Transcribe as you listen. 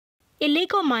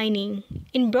Illegal mining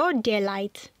in broad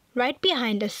daylight right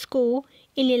behind a school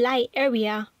in Lilayi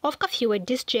area of Kafue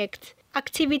District.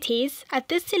 Activities at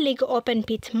this illegal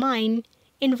open-pit mine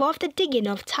involve the digging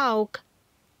of talc,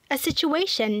 a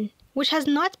situation which has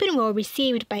not been well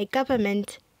received by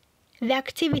government. The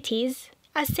activities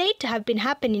are said to have been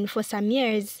happening for some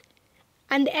years,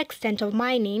 and the extent of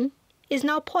mining is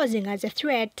now posing as a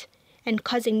threat and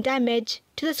causing damage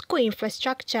to the school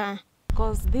infrastructure.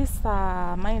 Because these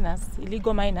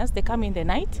illegal miners, they come in the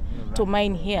night to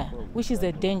mine here, which is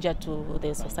a danger to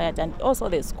the society and also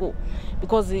the school.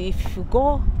 Because if you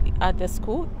go at the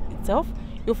school itself,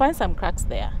 you'll find some cracks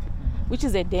there, which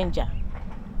is a danger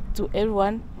to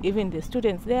everyone, even the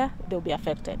students there, they'll be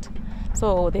affected.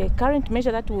 So the current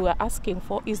measure that we are asking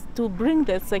for is to bring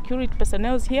the security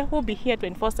personnel here who will be here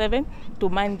 24/7 to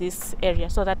mine this area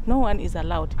so that no one is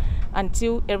allowed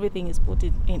until everything is put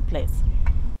in place.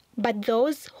 But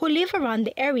those who live around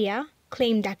the area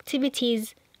claim the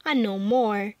activities are no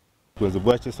more.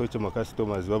 Stopped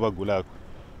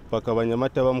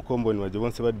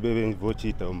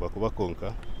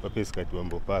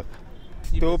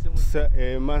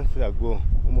a month ago,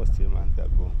 almost a month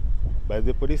ago, but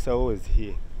the police are always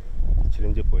here,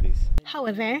 Challenge police.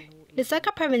 However,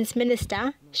 Lusaka Province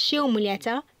Minister SHEAL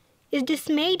MULYATA is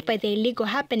dismayed by the illegal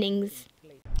happenings.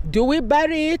 Do we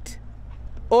bury it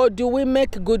or do we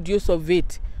make good use of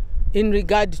it in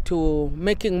regard to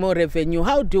making more revenue?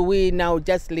 How do we now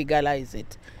just legalize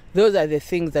it? Those are the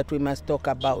things that we must talk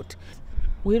about.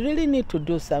 We really need to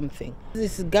do something.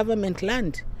 This is government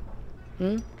land.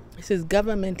 This is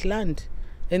government land.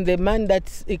 And the man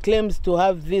that he claims to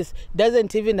have this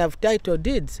doesn't even have title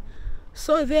deeds.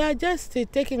 So they are just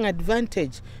taking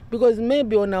advantage because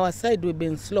maybe on our side we've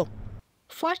been slow.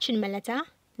 Fortune Melata,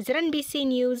 ZNBC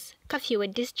News,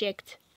 Kafue District.